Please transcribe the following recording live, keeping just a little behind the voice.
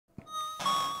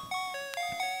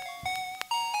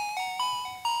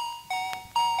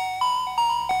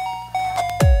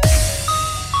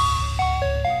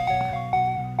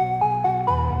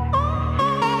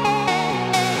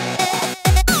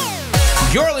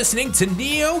listening to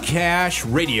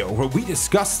Neocash Radio, where we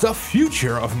discuss the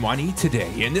future of money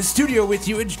today. In the studio with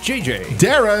you, it's JJ,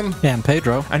 Darren, and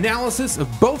Pedro. Analysis of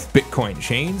both Bitcoin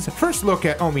chains. First look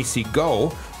at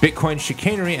OmiseGO, Bitcoin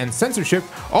Chicanery, and Censorship.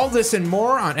 All this and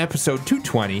more on episode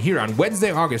 220 here on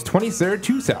Wednesday, August 23rd,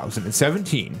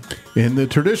 2017. In the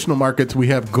traditional markets, we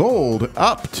have gold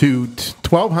up to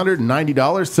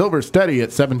 $1,290, silver steady at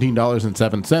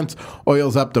 $17.07,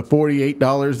 oil's up to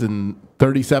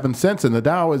 $48.37, and the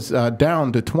Dow is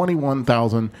down to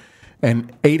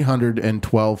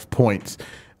 21,812 points.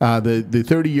 The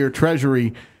 30-year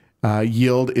Treasury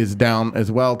yield is down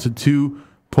as well to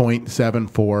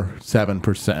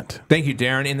 2.747%. Thank you,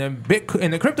 Darren. In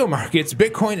the crypto markets,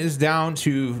 Bitcoin is down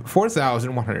to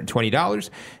 $4,120.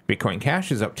 Bitcoin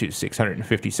Cash is up to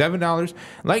 $657.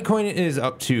 Litecoin is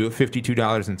up to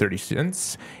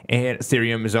 $52.30, and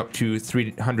Ethereum is up to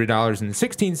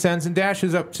 $300.16, and Dash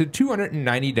is up to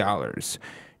 $290.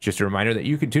 Just a reminder that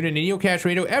you can tune in to Neocash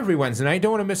Radio every Wednesday night.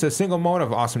 Don't want to miss a single moment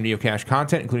of awesome Neocash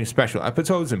content, including special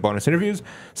episodes and bonus interviews.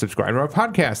 Subscribe to our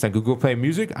podcast on Google Play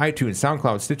Music, iTunes,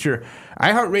 SoundCloud, Stitcher,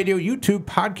 iHeartRadio, YouTube,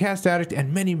 Podcast Addict,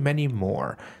 and many, many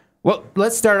more. Well,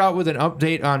 let's start out with an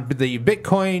update on the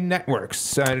Bitcoin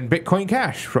networks and Bitcoin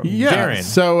Cash from Darren.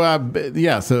 So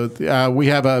we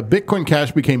have Bitcoin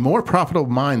Cash became more profitable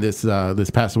to mine this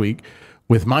past week,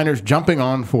 with miners jumping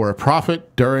on for a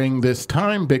profit during this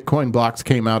time. Bitcoin blocks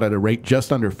came out at a rate just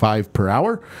under 5 per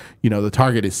hour. You know, the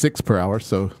target is 6 per hour,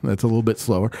 so that's a little bit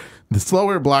slower. The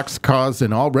slower blocks caused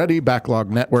an already backlogged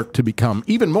network to become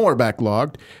even more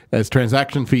backlogged, as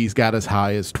transaction fees got as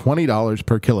high as $20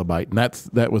 per kilobyte. And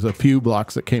that was a few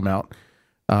blocks that came out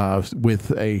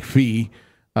with a fee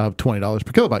of $20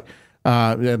 per kilobyte.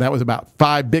 And that was about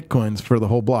 5 Bitcoins for the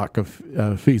whole block of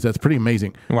fees. That's pretty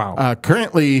amazing. Wow.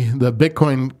 Currently, the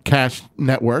Bitcoin Cash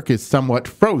network is somewhat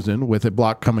frozen, with a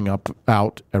block coming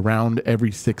out around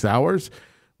every 6 hours.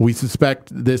 We suspect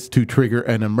this to trigger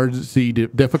an emergency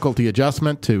difficulty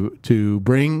adjustment to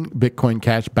bring Bitcoin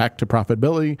Cash back to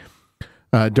profitability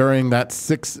during that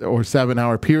 6 or 7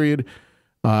 hour period.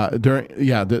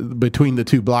 Between the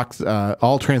two blocks,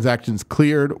 all transactions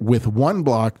cleared with one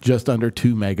block just under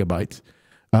 2 megabytes.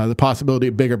 The possibility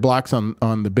of bigger blocks on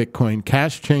the Bitcoin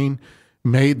Cash chain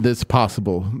made this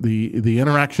possible. The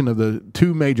interaction of the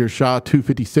two major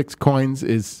SHA-256 coins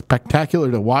is spectacular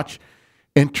to watch,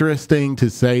 interesting to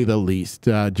say the least.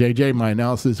 JJ, my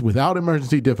analysis without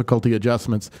emergency difficulty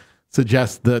adjustments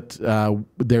suggests that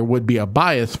there would be a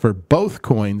bias for both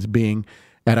coins being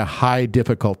at a high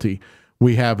difficulty.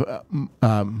 We have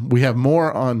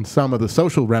more on some of the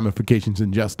social ramifications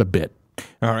in just a bit.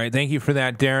 All right. Thank you for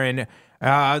that, Darren.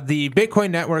 The Bitcoin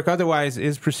network otherwise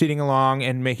is proceeding along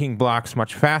and making blocks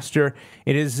much faster.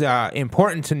 It is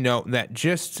important to note that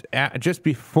just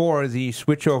before the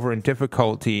switchover in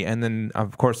difficulty, and then,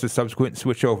 of course, the subsequent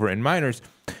switchover in miners,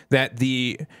 that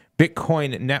the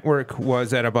Bitcoin network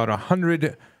was at about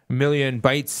 100 million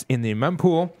bytes in the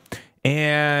mempool.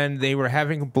 And they were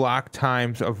having block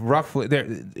times of roughly,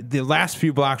 the last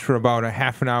few blocks were about a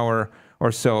half an hour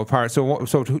or so apart. So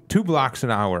 2 blocks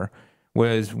an hour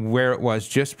was where it was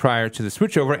just prior to the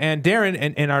switchover. And Darren,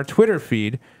 in our Twitter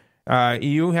feed,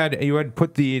 you had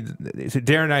put so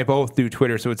Darren and I both do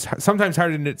Twitter, so it's sometimes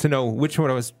hard to know which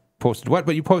one was posted what,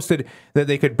 but you posted that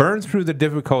they could burn through the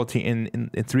difficulty in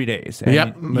 3 days. And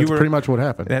that's pretty much what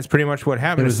happened. That's pretty much what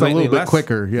happened. It was a little bit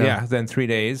quicker, than 3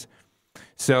 days.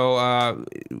 So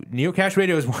Neocash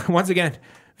Radio is once again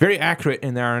very accurate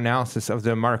in their analysis of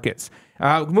the markets.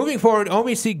 Moving forward,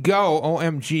 OmiseGO,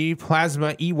 OMG,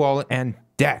 Plasma, eWallet, and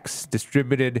DEX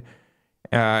distributed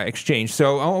exchange.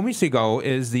 So OmiseGO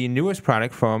is the newest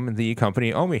product from the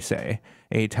company Omise,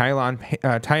 a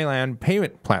Thailand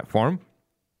payment platform.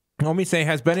 Omise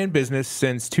has been in business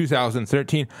since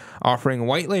 2013, offering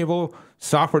white label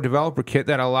software developer kit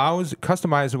that allows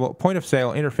customizable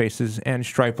point-of-sale interfaces and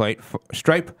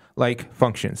Stripe-like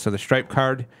functions. So the Stripe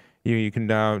card, you can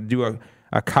do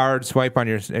a card swipe on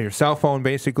your cell phone,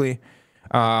 basically.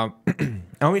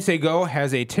 OmiseGO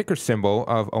has a ticker symbol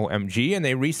of OMG, and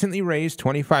they recently raised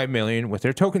 $25 million with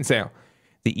their token sale.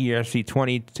 The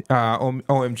ERC20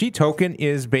 OMG token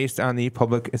is based on the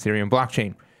public Ethereum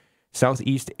blockchain.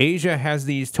 Southeast Asia has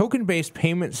these token-based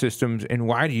payment systems in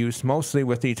wide use, mostly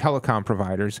with the telecom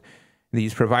providers.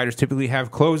 These providers typically have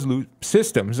closed-loop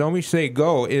systems.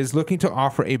 OmiseGO is looking to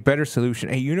offer a better solution,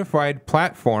 a unified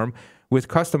platform with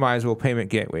customizable payment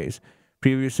gateways.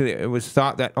 Previously, it was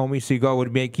thought that OmiseGO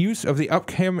would make use of the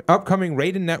upcoming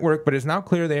Raiden network, but it's now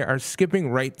clear they are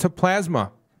skipping right to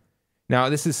Plasma. Now,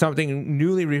 this is something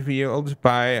newly revealed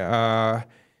by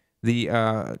the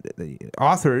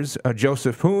authors,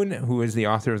 Joseph Hoon, who is the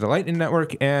author of the Lightning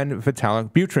Network, and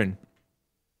Vitalik Buterin,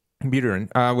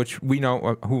 which we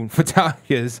know who Vitalik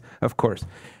is, of course.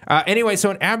 Anyway,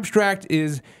 so an abstract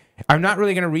is, I'm not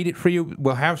really going to read it for you.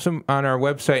 We'll have some on our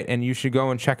website, and you should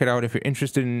go and check it out if you're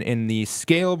interested in the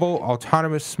scalable,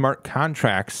 autonomous smart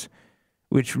contracts,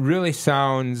 which really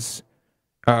sounds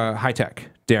high-tech.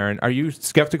 Darren, are you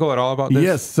skeptical at all about this?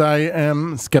 Yes, I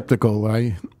am skeptical.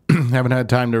 I haven't had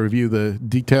time to review the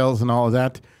details and all of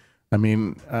that. I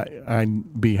mean,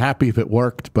 I'd be happy if it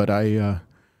worked, but I'm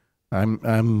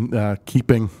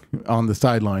keeping on the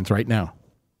sidelines right now.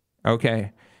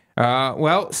 Okay.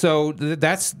 Well, so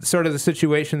that's sort of the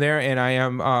situation there, and I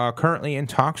am currently in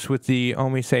talks with the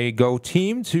OmiseGO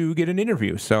team to get an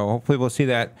interview. So hopefully we'll see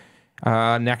that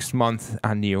next month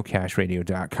on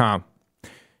neocashradio.com.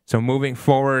 So moving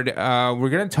forward, we're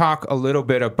going to talk a little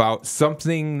bit about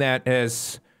something that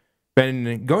has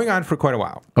been going on for quite a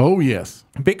while. Oh, yes.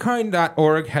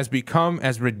 Bitcoin.org has become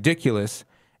as ridiculous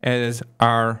as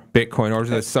our Bitcoin, or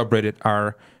the subreddit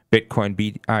our Bitcoin,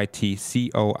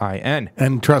 BITCOIN.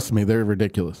 And trust me, they're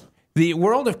ridiculous. The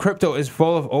world of crypto is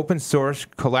full of open source,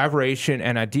 collaboration,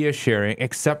 and idea sharing,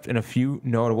 except in a few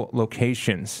notable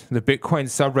locations. The Bitcoin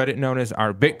subreddit known as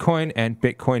our Bitcoin and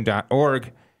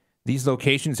Bitcoin.org. These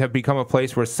locations have become a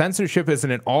place where censorship is at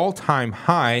an all-time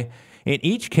high. In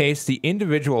each case, the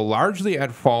individual largely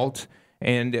at fault,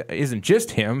 and isn't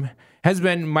just him, has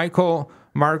been Michael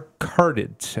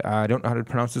Markardit. I don't know how to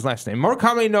pronounce his last name. More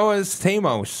commonly known as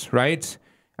Thamos, right?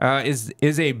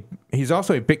 He's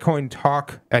also a Bitcoin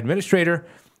Talk administrator.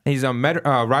 He's a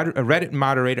Reddit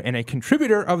moderator and a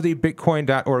contributor of the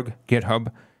Bitcoin.org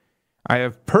GitHub. I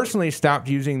have personally stopped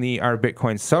using our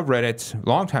Bitcoin subreddit a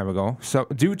long time ago,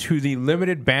 due to the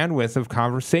limited bandwidth of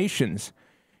conversations.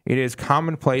 It is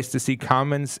commonplace to see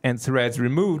comments and threads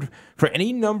removed for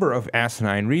any number of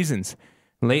asinine reasons.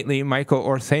 Lately, Michael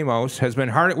or Thamos has been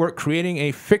hard at work creating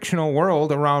a fictional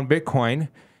world around Bitcoin.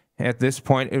 At this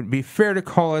point, it would be fair to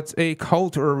call it a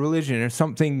cult or a religion or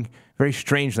something very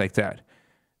strange like that.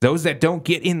 Those that don't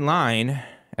get in line,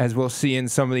 as we'll see in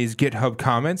some of these GitHub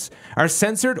comments, are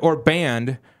censored or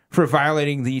banned for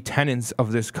violating the tenets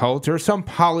of this cult or some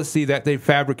policy that they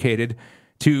fabricated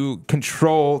to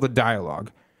control the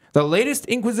dialogue. The latest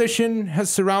inquisition has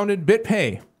surrounded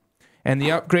BitPay and the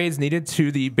upgrades needed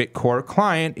to the Bitcore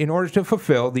client in order to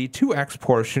fulfill the 2x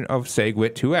portion of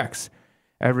SegWit 2x.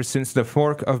 Ever since the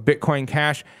fork of Bitcoin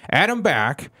Cash, Adam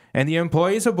Back and the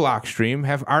employees of Blockstream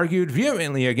have argued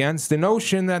vehemently against the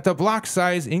notion that the block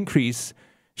size increase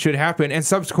should happen and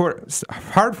subsequent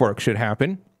hard fork should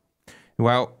happen.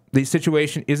 Well, the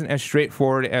situation isn't as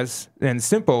straightforward and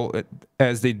simple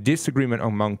as the disagreement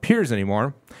among peers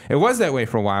anymore. It was that way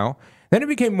for a while. Then it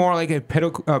became more like a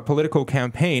political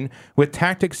campaign with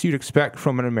tactics you'd expect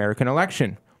from an American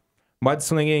election.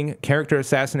 Mudslinging, character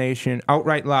assassination,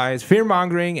 outright lies,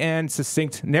 fear-mongering, and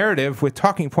succinct narrative with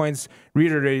talking points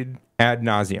reiterated ad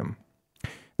nauseum.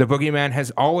 The boogeyman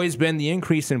has always been the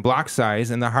increase in block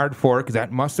size and the hard fork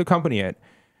that must accompany it.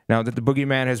 Now that the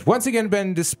boogeyman has once again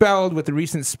been dispelled with the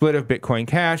recent split of Bitcoin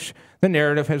Cash, the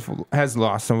narrative has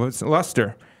lost some of its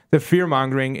luster. The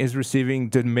fear-mongering is receiving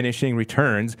diminishing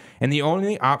returns, and the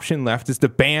only option left is to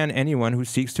ban anyone who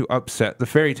seeks to upset the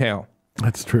fairy tale.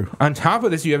 That's true. On top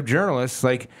of this, you have journalists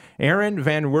like Aaron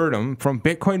Van Werdum from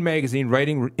Bitcoin Magazine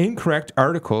writing incorrect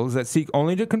articles that seek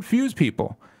only to confuse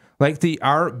people, like the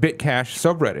r Bitcash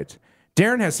subreddit.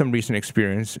 Darren has some recent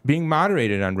experience being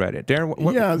moderated on Reddit. Darren,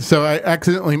 what? Yeah, so I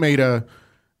accidentally made a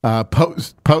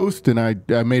post, and I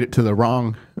made it to the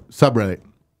wrong subreddit.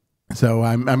 So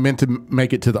I meant to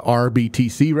make it to the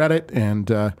RBTC Reddit, and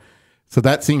so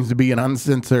that seems to be an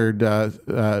uncensored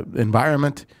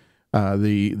environment. At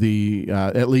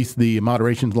least the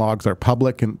moderation logs are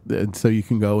public, and so you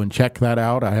can go and check that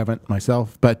out. I haven't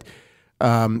myself, but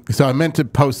so I meant to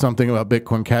post something about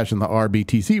Bitcoin Cash in the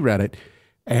RBTC Reddit,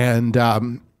 and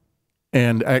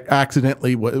I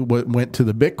accidentally went to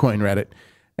the Bitcoin Reddit,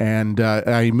 and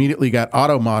I immediately got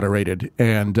auto moderated,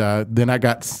 and then I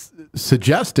got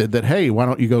suggested that, hey, why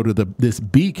don't you go to this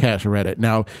Bcash Reddit?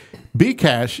 Now,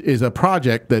 Bcash is a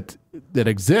project that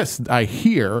exists, I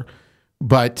hear,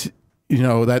 but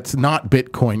that's not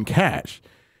Bitcoin Cash.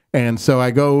 And so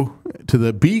I go to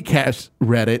the Bcash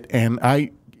Reddit, and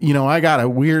I got a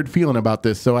weird feeling about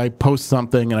this. So I post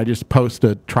something, and I just post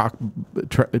a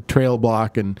trail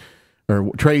block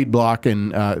or trade block,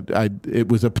 and it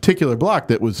was a particular block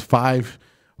that was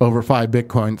over 5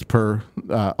 Bitcoins per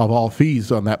of all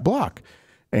fees on that block.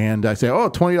 And I say,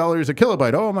 $20 a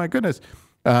kilobyte. Oh my goodness.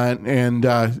 And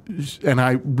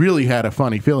I really had a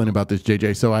funny feeling about this,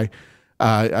 JJ. So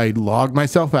I logged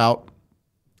myself out,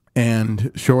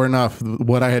 and sure enough,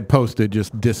 what I had posted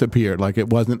just disappeared. Like it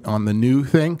wasn't on the new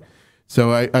thing.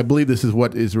 So I believe this is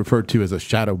what is referred to as a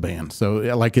shadow ban. So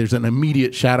like there's an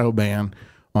immediate shadow ban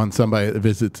on somebody that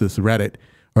visits this Reddit,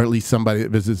 or at least somebody that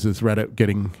visits this Reddit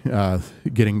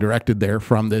getting directed there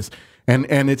from this.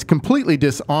 And it's completely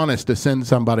dishonest to send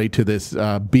somebody to this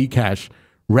Bcash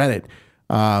Reddit.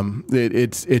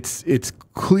 It's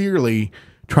clearly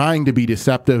trying to be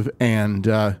deceptive, and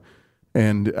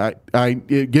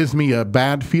it gives me a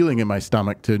bad feeling in my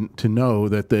stomach to know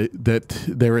that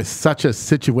there is such a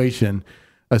situation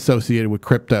associated with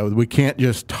crypto. We can't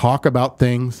just talk about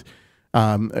things.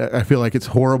 I feel like it's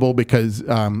horrible because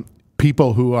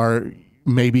people who are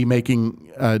maybe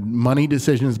making money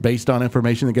decisions based on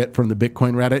information they get from the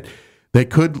Bitcoin Reddit, they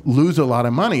could lose a lot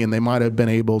of money, and they might have been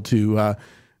able to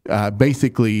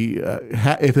basically,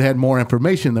 if they had more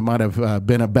information, they might have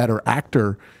been a better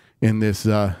actor in this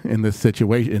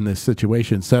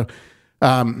situation. So,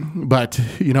 but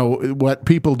you know what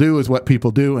people do is what people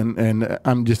do, and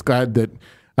I'm just glad that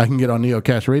I can get on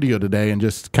Neocash Radio today and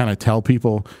just kind of tell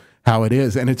people how it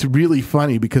is. And it's really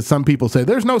funny because some people say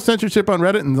there's no censorship on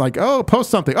Reddit, and like, oh, post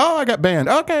something, oh, I got banned.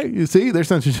 Okay, you see, there's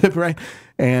censorship, right?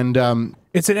 And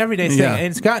it's an everyday thing. Yeah.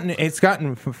 And it's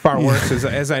gotten far worse,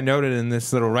 as I noted in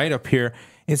this little write up here.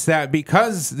 It's that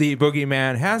because the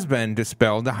boogeyman has been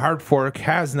dispelled, the hard fork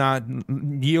has not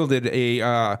yielded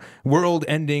a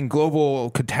world-ending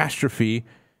global catastrophe.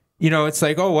 You know, it's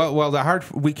like, oh, well,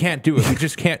 we can't do it. We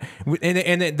just can't.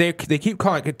 And they keep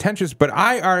calling it contentious, but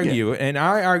I argue, and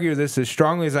I argue this as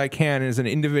strongly as I can as an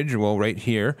individual right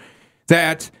here,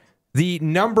 that the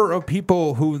number of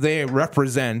people who they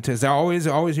represent, as I always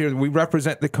hear, we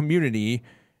represent the community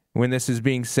when this is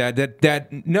being said,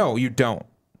 that no, you don't.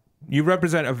 You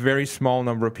represent a very small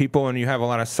number of people, and you have a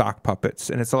lot of sock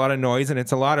puppets, and it's a lot of noise, and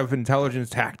it's a lot of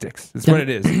intelligence tactics. That's what it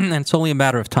is. And it's only a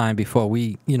matter of time before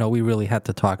we really had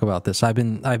to talk about this. I've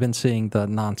been seeing the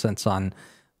nonsense on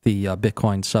the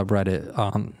Bitcoin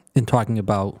subreddit in talking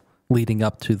about leading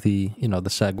up to the the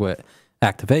SegWit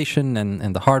activation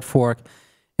and the hard fork,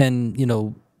 and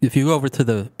if you go over to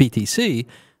the BTC,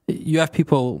 you have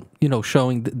people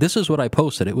showing this is what I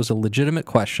posted. It was a legitimate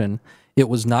question. It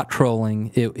was not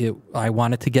trolling. I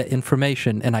wanted to get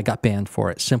information, and I got banned for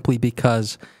it simply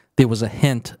because there was a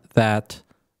hint that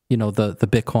the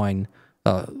Bitcoin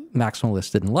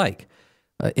maximalists didn't like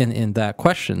in that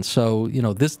question. So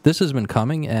this has been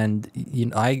coming, and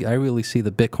I really see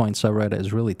the Bitcoin subreddit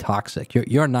as really toxic.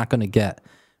 You're not going to get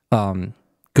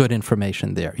good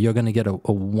information there. You're going to get a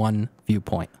one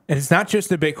viewpoint. And it's not just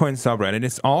the Bitcoin subreddit,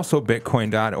 it's also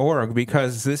bitcoin.org,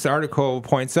 because this article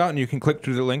points out, and you can click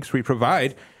through the links we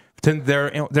provide, to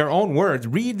their own words.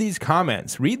 Read these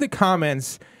comments. Read the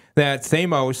comments that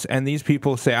Thamos and these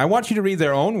people say. I want you to read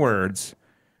their own words,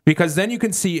 because then you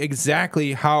can see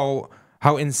exactly how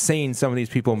insane some of these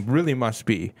people really must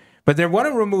be. But they want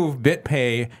to remove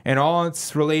BitPay and all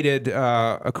its related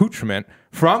accoutrement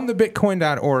from the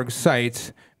Bitcoin.org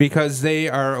site because they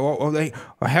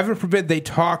heaven forbid, they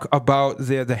talk about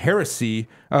the heresy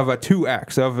of a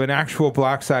 2x, of an actual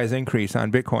block size increase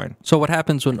on Bitcoin. So what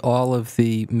happens when all of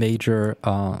the major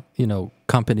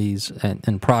companies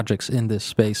and projects in this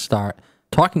space start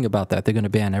talking about that? They're going to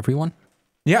ban everyone?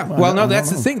 Yeah, well, no, that's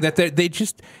the thing, that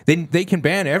they can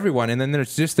ban everyone, and then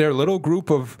there's just their little group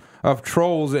of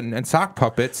trolls and sock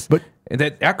puppets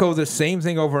that echo the same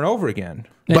thing over and over again.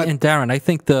 And Darren, I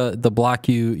think the block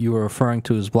you were referring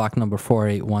to is block number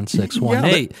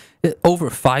 481618,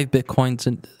 over 5 Bitcoins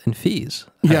in fees.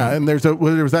 Yeah, and there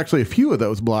was actually a few of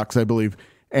those blocks, I believe,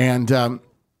 and so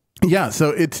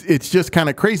it's just kind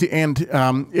of crazy, and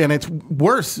it's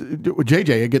worse,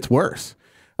 JJ. It gets worse.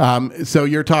 So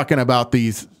you're talking about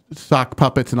these sock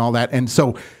puppets and all that, and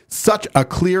so such a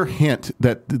clear hint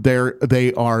that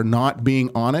they are not being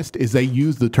honest is they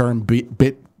use the term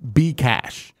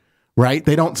Bcash, right?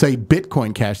 They don't say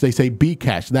Bitcoin Cash, they say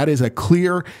Bcash. That is a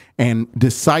clear and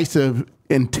decisive,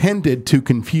 intended to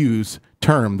confuse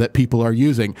term that people are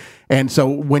using. And so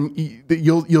when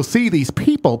you'll see these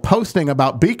people posting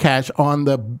about Bcash on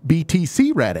the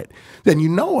BTC Reddit, then you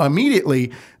know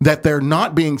immediately that they're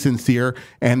not being sincere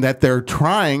and that they're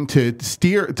trying to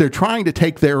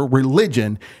take their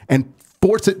religion and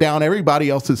force it down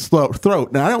everybody else's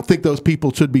throat. Now, I don't think those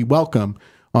people should be welcome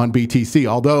on BTC,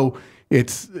 although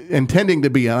it's intending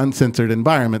to be an uncensored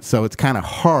environment, so it's kind of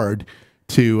hard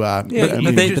to, but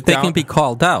they can be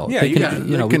called out. Yeah, we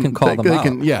can call them out.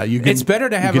 It's better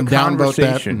to have a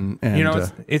conversation.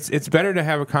 It's better to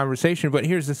have a conversation. But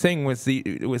here's the thing with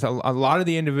a lot of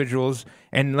the individuals,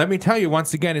 and let me tell you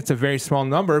once again, it's a very small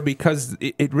number because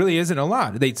it really isn't a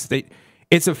lot.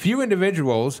 it's a few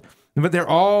individuals, but they're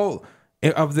all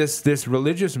of this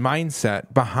religious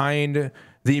mindset behind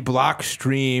the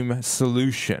Blockstream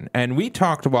solution. And we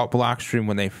talked about Blockstream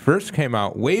when they first came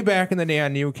out way back in the day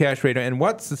on Neocash Radio. And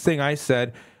what's the thing I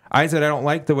said? I said, I don't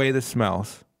like the way this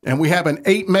smells. And we have an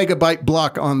 8 megabyte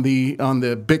block on the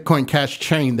Bitcoin Cash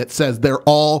chain that says they're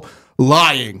all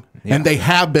lying. Yeah. And they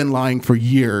have been lying for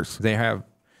years. They have.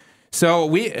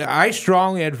 So I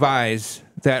strongly advise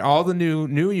that all the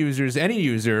new users, any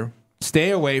user, stay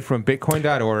away from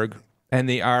Bitcoin.org and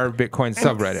the Bitcoin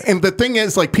subreddit. And the thing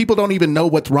is, like, people don't even know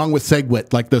what's wrong with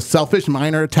SegWit. Like, the selfish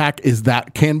miner attack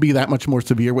can be that much more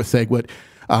severe with SegWit.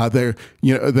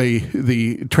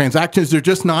 The transactions are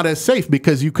just not as safe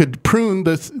because you could prune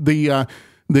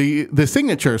the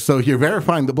signature. So you're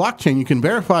verifying the blockchain. You can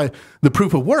verify the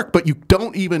proof of work, but you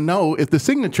don't even know if the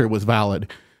signature was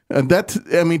valid. And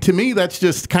to me, that's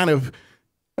just kind of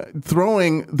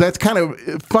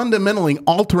fundamentally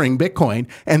altering Bitcoin.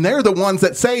 And they're the ones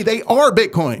that say they are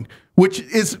Bitcoin, which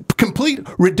is complete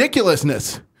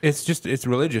ridiculousness. It's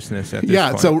religiousness at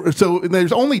this point. So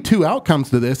there's only two outcomes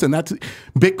to this, and that's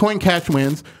Bitcoin Cash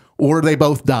wins or they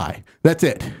both die. That's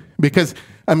it. Because,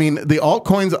 I mean, the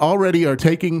altcoins already are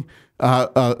taking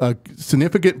a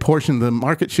significant portion of the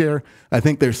market share. I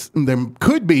think there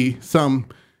could be some...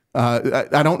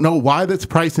 I don't know why this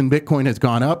price in Bitcoin has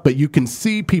gone up, but you can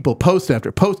see people post after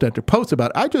post after post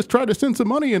about, I just tried to send some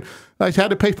money and I had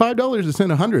to pay $5 to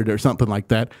send 100 or something like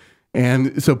that.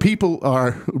 And so people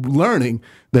are learning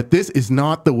that this is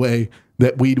not the way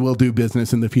that we will do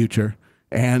business in the future.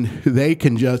 And they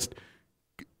can just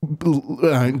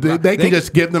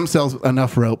just give themselves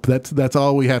enough rope. That's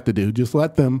all we have to do. Just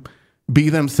let them be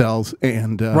themselves.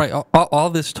 And right. All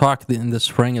this talk in the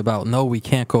spring about, no, we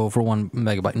can't go over 1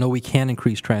 megabyte. No, we can't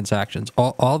increase transactions.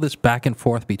 All this back and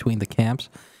forth between the camps.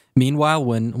 Meanwhile,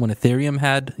 when Ethereum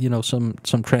had some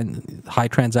high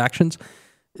transactions,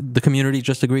 the community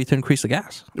just agreed to increase the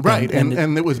gas. Right.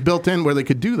 And it was built in where they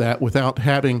could do that without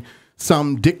having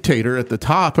some dictator at the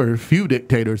top or a few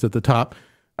dictators at the top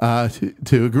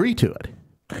to agree to it.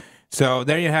 So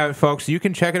there you have it, folks. You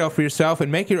can check it out for yourself and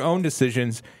make your own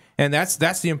decisions. And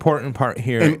that's the important part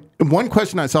here. And one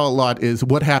question I saw a lot is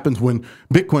what happens when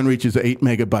Bitcoin reaches 8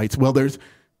 megabytes? Well,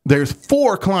 there's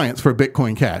 4 clients for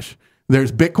Bitcoin Cash.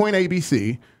 There's Bitcoin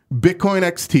ABC, Bitcoin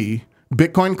XT,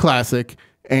 Bitcoin Classic,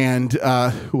 and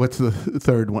what's the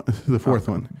third one? The fourth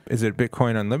one? Is it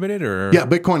Bitcoin Unlimited or? Yeah,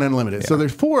 Bitcoin Unlimited. Yeah. So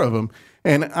there's 4 of them.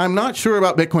 And I'm not sure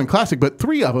about Bitcoin Classic, but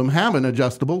 3 of them have an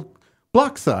adjustable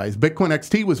block size. Bitcoin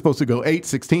XT was supposed to go 8,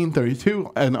 16,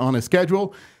 32 and on a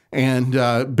schedule. And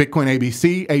Bitcoin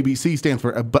ABC stands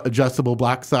for adjustable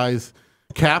block size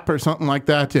cap or something like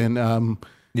that. And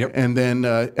and then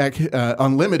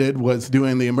Unlimited was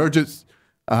doing the emergent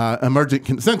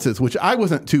consensus, which I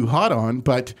wasn't too hot on,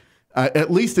 but at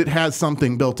least it has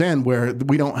something built in where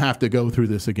we don't have to go through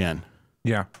this again.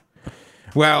 Yeah.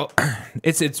 Well,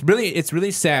 it's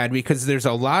really sad because there's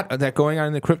a lot of that going on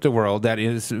in the crypto world that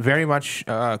is very much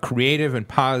creative and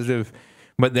positive,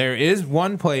 but there is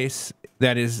one place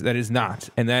that is not,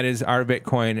 and that is our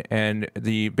Bitcoin and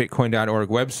the Bitcoin.org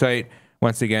website.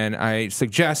 Once again, I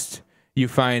suggest you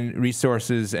find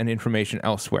resources and information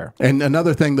elsewhere. And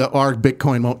another thing that our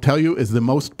Bitcoin won't tell you is the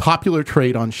most popular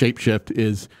trade on Shapeshift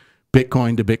is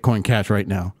Bitcoin to Bitcoin Cash right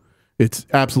now. It's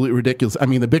absolutely ridiculous. I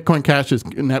mean, the Bitcoin Cash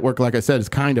network, like I said, is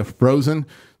kind of frozen.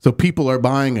 So people are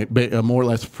buying a more or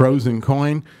less frozen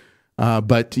coin.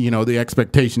 But, the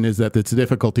expectation is that its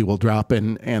difficulty will drop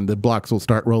and the blocks will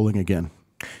start rolling again.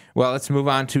 Well, let's move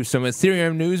on to some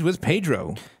Ethereum news with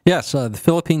Pedro. Yes, the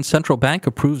Philippine Central Bank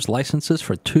approves licenses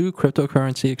for 2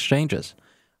 cryptocurrency exchanges.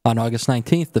 On August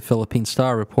 19th, the Philippine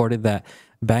Star reported that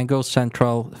Bangko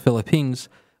Sentral Philippines,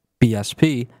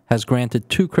 BSP, has granted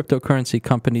 2 cryptocurrency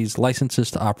companies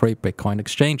licenses to operate Bitcoin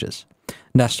exchanges.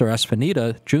 Nestor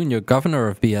Espinita, Jr., governor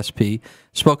of BSP,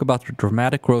 spoke about the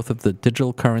dramatic growth of the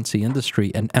digital currency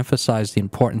industry and emphasized the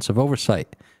importance of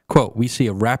oversight. Quote, "We see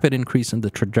a rapid increase in the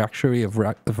trajectory of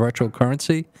virtual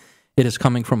currency. It is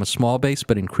coming from a small base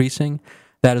but increasing.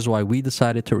 That is why we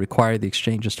decided to require the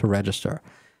exchanges to register."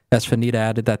 Espinita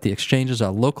added that the exchanges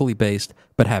are locally based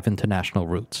but have international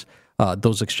roots.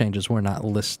 Those exchanges were not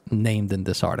named in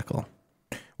this article.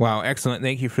 Wow, excellent.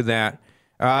 Thank you for that.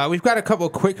 We've got a couple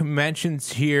of quick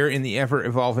mentions here in the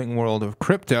ever-evolving world of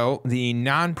crypto. The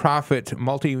nonprofit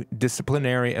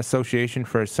Multidisciplinary Association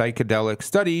for Psychedelic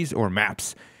Studies, or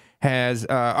MAPS, has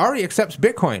already accepts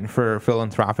Bitcoin for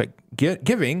philanthropic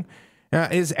giving,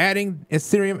 is adding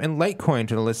Ethereum and Litecoin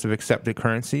to the list of accepted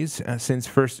currencies. Since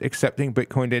first accepting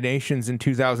Bitcoin donations in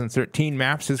 2013,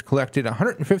 MAPS has collected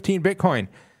 115 Bitcoin.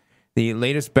 The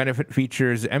latest benefit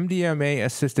features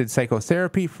MDMA-assisted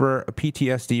psychotherapy for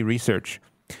PTSD research.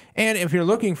 And if you're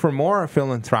looking for more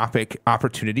philanthropic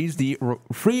opportunities, the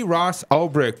Free Ross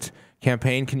Ulbricht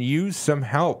campaign can use some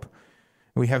help.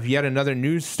 We have yet another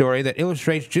news story that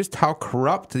illustrates just how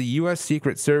corrupt the U.S.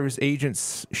 Secret Service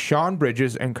agents Sean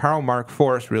Bridges and Karl Mark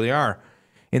Forrest really are.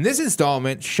 In this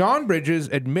installment, Sean Bridges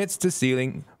admits to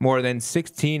stealing more than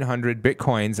 1,600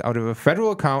 bitcoins out of a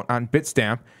federal account on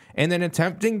Bitstamp and then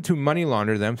attempting to money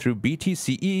launder them through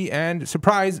BTCE and,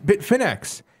 surprise,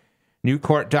 Bitfinex. New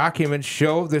court documents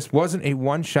show this wasn't a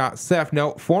one-shot theft.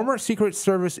 No, former Secret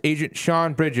Service agent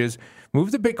Sean Bridges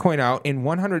moved the Bitcoin out in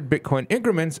 100 Bitcoin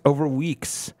increments over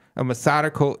weeks, a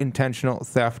methodical, intentional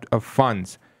theft of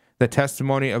funds. The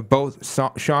testimony of both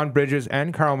Sean Bridges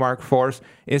and Karl Mark Forrest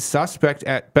is suspect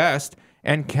at best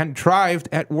and contrived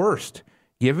at worst.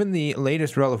 Given the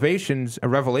latest revelations,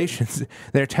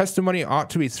 their testimony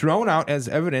ought to be thrown out as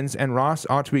evidence, and Ross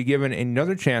ought to be given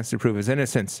another chance to prove his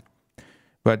innocence.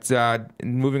 But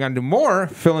moving on to more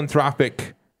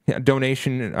philanthropic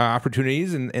donation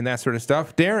opportunities and that sort of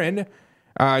stuff, Darren,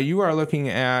 you are looking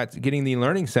at getting the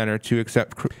Learning Center to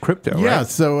accept crypto, right? Yeah,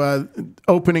 so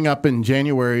opening up in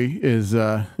January is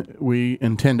we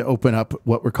intend to open up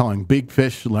what we're calling Big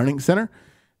Fish Learning Center,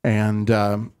 and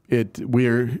I'm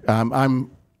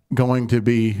going to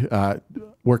be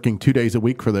working 2 days a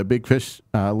week for the Big Fish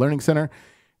Learning Center,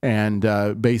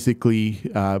 and basically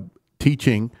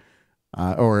teaching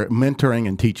or mentoring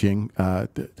and teaching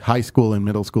high school and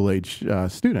middle school age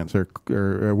students,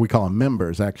 or we call them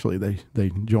members. Actually, they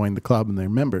join the club and they're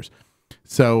members.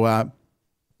 So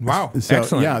wow, so,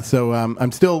 excellent. Yeah, so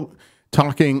I'm still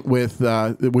talking with.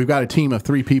 We've got a team of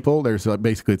 3 people. There's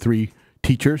basically 3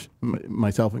 teachers,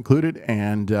 myself included,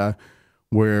 and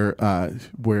we're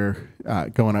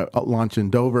going to launch in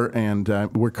Dover, and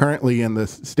we're currently in the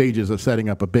stages of setting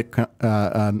up a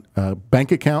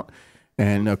bank account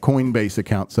and a Coinbase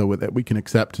account so that we can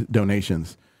accept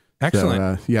donations.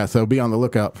 Excellent. So, so be on the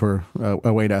lookout for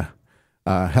a way to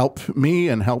help me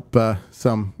and help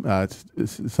some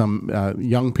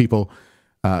young people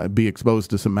be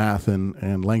exposed to some math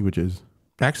and languages.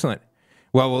 Excellent.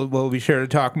 Well, we'll be sure to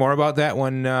talk more about that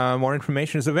when more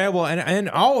information is available. And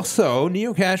also,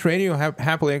 Neocash Radio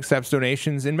happily accepts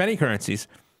donations in many currencies.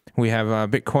 We have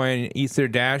Bitcoin, Ether,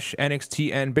 Dash,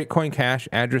 NXT, and Bitcoin Cash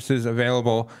addresses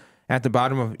available at the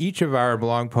bottom of each of our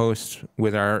blog posts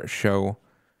with our show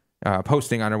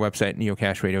posting on our website,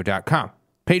 neocashradio.com.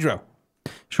 Pedro.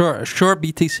 Sure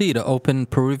BTC to open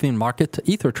Peruvian market to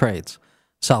Ether trades.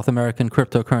 South American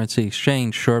cryptocurrency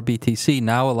exchange Sure BTC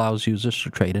now allows users to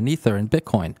trade in Ether and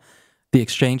Bitcoin. The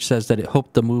exchange says that it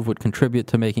hoped the move would contribute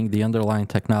to making the underlying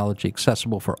technology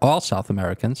accessible for all South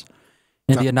Americans.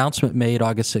 In the announcement made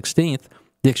August 16th,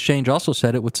 the exchange also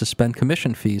said it would suspend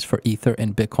commission fees for Ether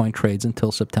and Bitcoin trades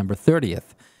until September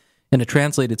 30th. In a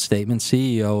translated statement,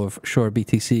 CEO of Sure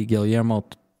BTC, Guillermo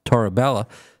Torabella,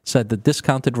 said the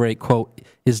discounted rate, quote,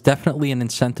 is definitely an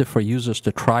incentive for users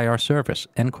to try our service,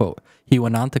 end quote. He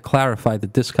went on to clarify the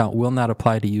discount will not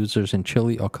apply to users in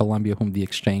Chile or Colombia whom the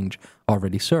exchange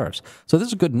already serves. So this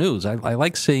is good news. I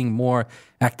like seeing more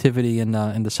activity in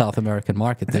the South American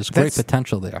market. There's great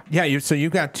potential there. Yeah, so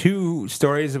you've got 2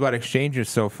 stories about exchanges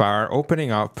so far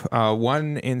opening up,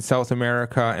 one in South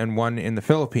America and one in the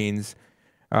Philippines.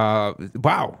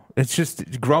 Wow, it's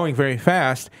just growing very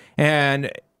fast.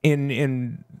 And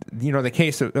in the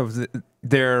case of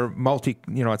their multi,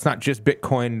 it's not just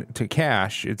Bitcoin to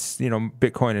cash, it's,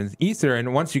 Bitcoin and Ether.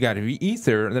 And once you got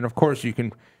Ether, then of course you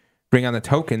can bring on the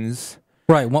tokens.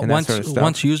 Right.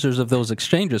 Once users of those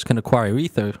exchanges can acquire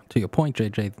Ether, to your point,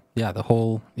 JJ, the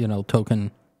whole,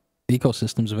 token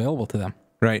ecosystem's available to them.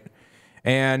 Right.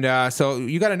 And so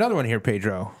you got another one here,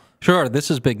 Pedro. Sure.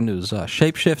 This is big news.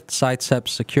 Shapeshift sidesteps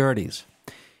securities.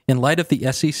 In light of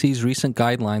the SEC's recent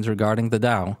guidelines regarding the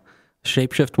DAO,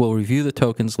 Shapeshift will review the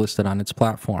tokens listed on its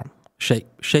platform.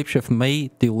 Shapeshift may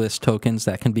delist tokens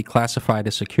that can be classified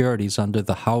as securities under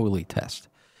the Howley test.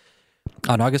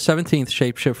 On August 17th,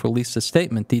 Shapeshift released a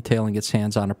statement detailing its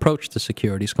hands-on approach to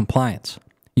securities compliance.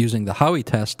 Using the Howey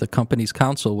test, the company's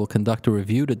counsel will conduct a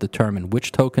review to determine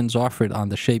which tokens offered on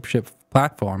the Shapeshift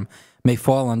platform may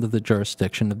fall under the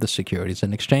jurisdiction of the Securities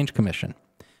and Exchange Commission.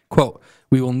 Quote,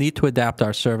 we will need to adapt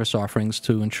our service offerings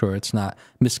to ensure it's not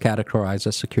miscategorized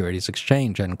as securities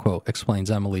exchange, end quote, explains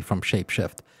Emily from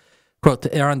Shapeshift. Quote,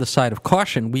 to err on the side of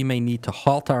caution, we may need to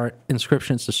halt our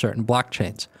inscriptions to certain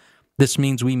blockchains. This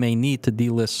means we may need to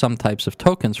delist some types of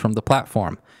tokens from the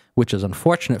platform, which is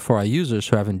unfortunate for our users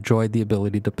who have enjoyed the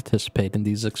ability to participate in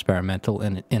these experimental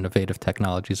and innovative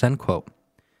technologies, end quote.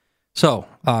 So,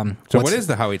 what is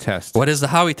the Howey test? What is the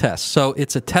Howey test? So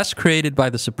it's a test created by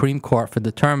the Supreme Court for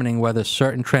determining whether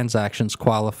certain transactions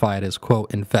qualified as,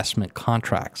 quote, investment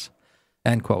contracts,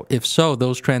 end quote. If so,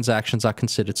 those transactions are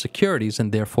considered securities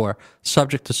and therefore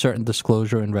subject to certain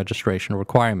disclosure and registration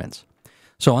requirements.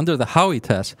 So under the Howey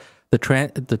test, the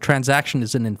transaction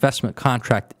is an investment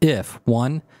contract if,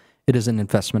 1, it is an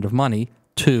investment of money,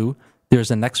 2,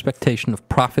 there's an expectation of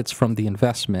profits from the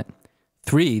investment,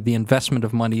 3, the investment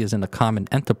of money is in a common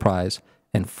enterprise,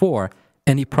 and 4,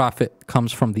 any profit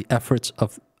comes from the efforts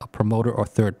of a promoter or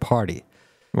third party.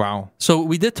 Wow. So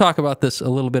we did talk about this a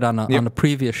little bit on a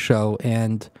previous show,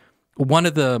 and one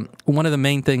of the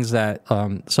main things that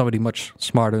somebody much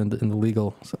smarter in the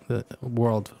legal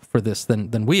world for this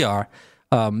than we are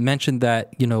mentioned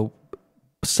that, you know,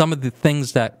 some of the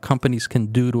things that companies can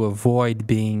do to avoid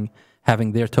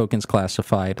having their tokens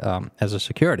classified as a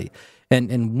security.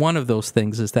 And one of those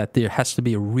things is that there has to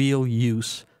be a real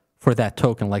use for that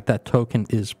token, like that token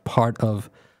is part of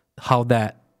how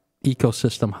that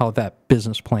ecosystem, how that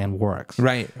business plan works.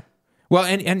 Right. Well,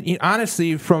 and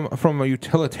honestly, from a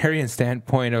utilitarian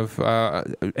standpoint of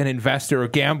an investor or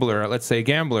gambler, let's say a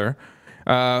gambler,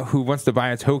 who wants to buy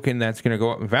a token that's going to go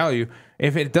up in value,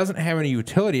 if it doesn't have any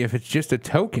utility, if it's just a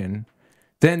token,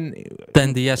 then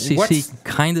the SEC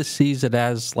kind of sees it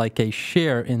as like a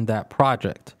share in that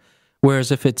project.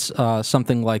 Whereas if it's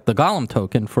something like the Gollum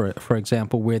token, for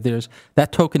example, where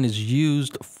that token is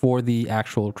used for the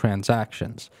actual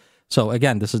transactions. So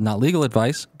again, this is not legal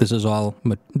advice. This is all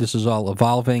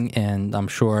evolving, and I'm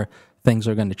sure things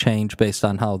are going to change based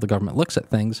on how the government looks at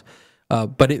things.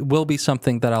 But it will be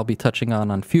something that I'll be touching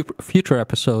on future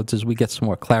episodes as we get some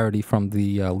more clarity from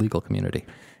the legal community.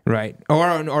 Right,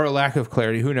 or a lack of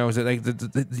clarity. Who knows? Like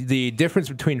the difference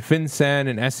between FinCEN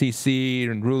and SEC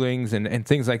and rulings and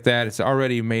things like that, it's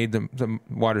already made the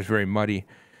waters very muddy.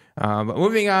 But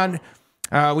moving on,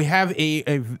 we have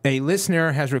a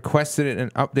listener has requested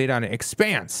an update on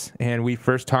Expanse, and we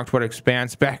first talked about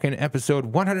Expanse back in episode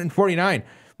 149,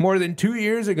 more than 2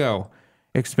 years ago.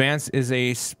 Expanse is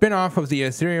a spin-off of the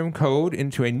Ethereum code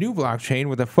into a new blockchain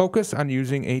with a focus on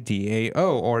using a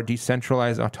DAO, or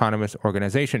Decentralized Autonomous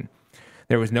Organization.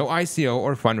 There was no ICO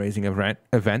or fundraising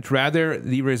event. Rather,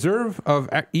 the reserve of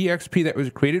EXP that was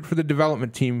created for the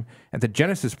development team at the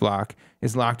Genesis block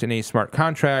is locked in a smart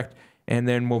contract and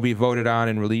then will be voted on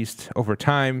and released over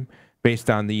time based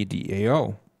on the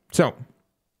DAO. So,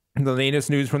 the latest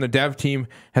news from the dev team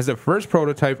has the first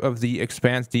prototype of the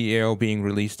Expanse DAO being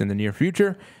released in the near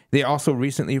future. They also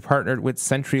recently partnered with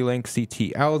CenturyLink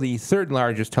CTL, the third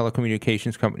largest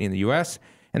telecommunications company in the U.S.,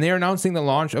 and they are announcing the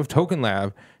launch of Token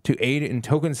Lab to aid in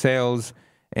token sales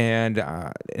and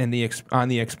on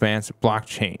the Expanse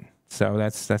blockchain. So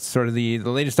that's sort of the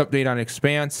latest update on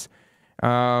Expanse.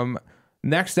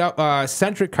 Next up,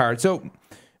 Centric Card. So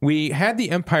we had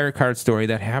the Empire Card story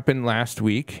that happened last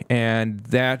week, and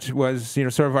that was,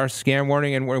 sort of our scam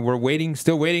warning, and we're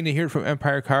still waiting to hear from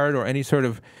Empire Card or any sort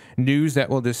of news that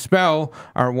will dispel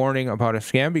our warning about a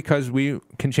scam, because we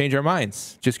can change our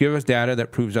minds. Just give us data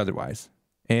that proves otherwise.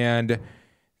 And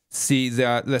see,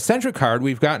 the Centric Card,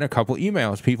 we've gotten a couple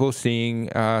emails, people seeing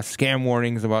scam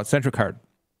warnings about Centric Card.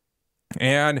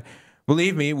 And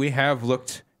believe me, we have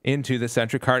looked into the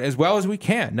Centric Card as well as we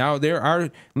can. Now, there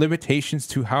are limitations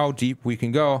to how deep we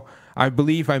can go. I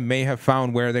believe I may have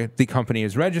found where the company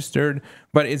is registered,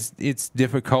 but it's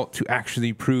difficult to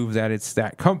actually prove that it's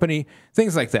that company,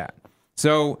 things like that.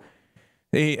 So,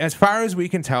 as far as we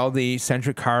can tell, the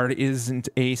Centric Card isn't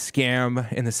a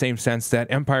scam in the same sense that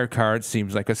Empire Card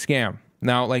seems like a scam.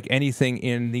 Now, like anything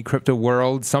in the crypto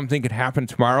world, something could happen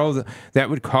tomorrow that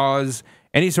would cause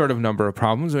any sort of number of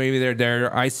problems. Maybe their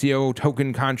ICO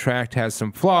token contract has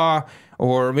some flaw,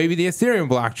 or maybe the Ethereum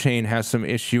blockchain has some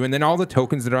issue, and then all the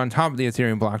tokens that are on top of the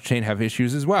Ethereum blockchain have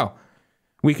issues as well.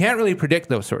 We can't really predict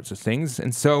those sorts of things,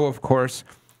 and so of course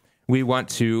we want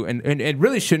to, and it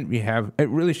really shouldn't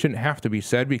have to be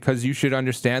said, because you should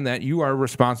understand that you are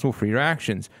responsible for your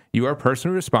actions. You are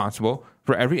personally responsible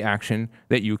for every action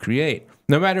that you create.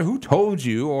 No matter who told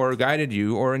you or guided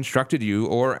you or instructed you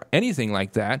or anything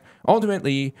like that,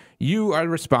 ultimately you are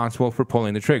responsible for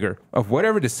pulling the trigger of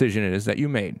whatever decision it is that you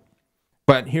made.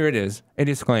 But here it is, a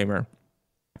disclaimer.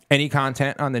 Any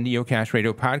content on the Neocash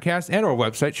Radio podcast and or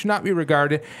website should not be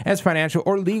regarded as financial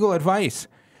or legal advice.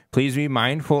 Please be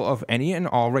mindful of any and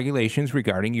all regulations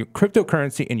regarding your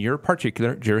cryptocurrency in your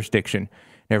particular jurisdiction.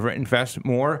 Never invest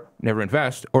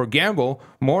or gamble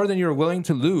more than you're willing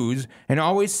to lose, and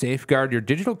always safeguard your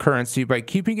digital currency by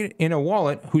keeping it in a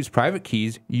wallet whose private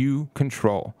keys you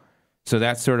control. So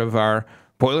that's sort of our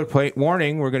boilerplate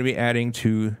warning we're going to be adding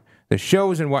to the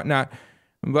shows and whatnot.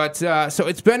 But so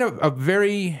it's been a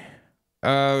very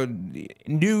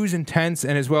news intense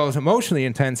and as well as emotionally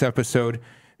intense episode,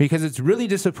 because it's really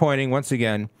disappointing once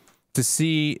again to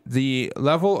see the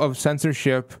level of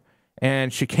censorship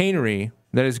and chicanery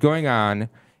that is going on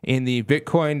in the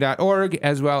Bitcoin.org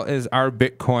as well as our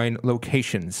Bitcoin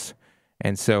locations.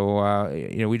 And so,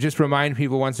 we just remind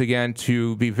people once again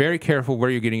to be very careful where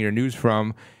you're getting your news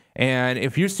from. And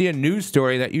if you see a news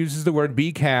story that uses the word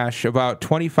Bcash about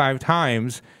 25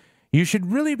 times, you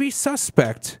should really be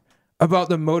suspect about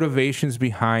the motivations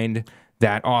behind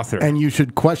that author. And you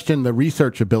should question the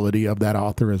researchability of that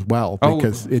author as well,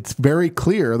 because it's very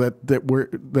clear that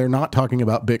they're not talking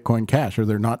about Bitcoin Cash, or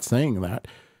they're not saying that.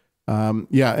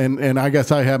 And I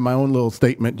guess I have my own little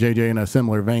statement, JJ, in a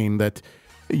similar vein, that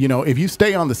if you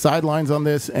stay on the sidelines on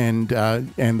this and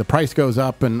the price goes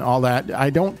up and all that, I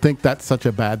don't think that's such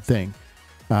a bad thing.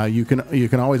 You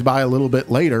can always buy a little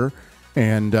bit later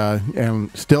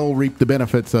and still reap the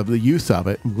benefits of the use of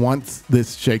it once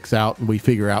this shakes out and we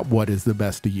figure out what is the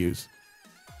best to use.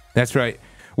 That's right.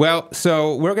 Well,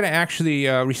 so we're going to actually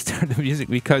restart the music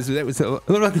because that was a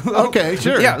little... Okay,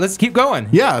 sure. Yeah, let's keep going.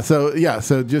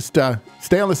 So just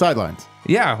stay on the sidelines.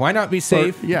 Yeah, why not be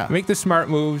safe? Make the smart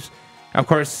moves. Of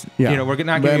course, we're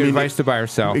not giving you advice to buy or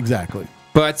sell. Exactly.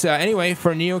 But anyway,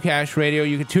 for Neocash Radio,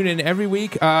 you can tune in every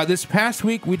week. This past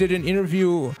week, we did an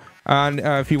interview on,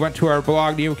 if you went to our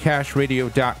blog,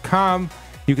 neocashradio.com,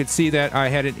 you could see that I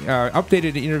had an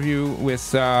updated interview with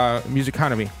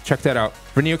Musiconomy. Check that out.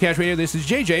 For Neocash Radio, this is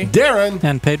JJ, Darren,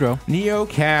 and Pedro.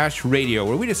 Neocash Radio,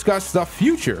 where we discuss the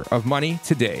future of money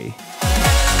today.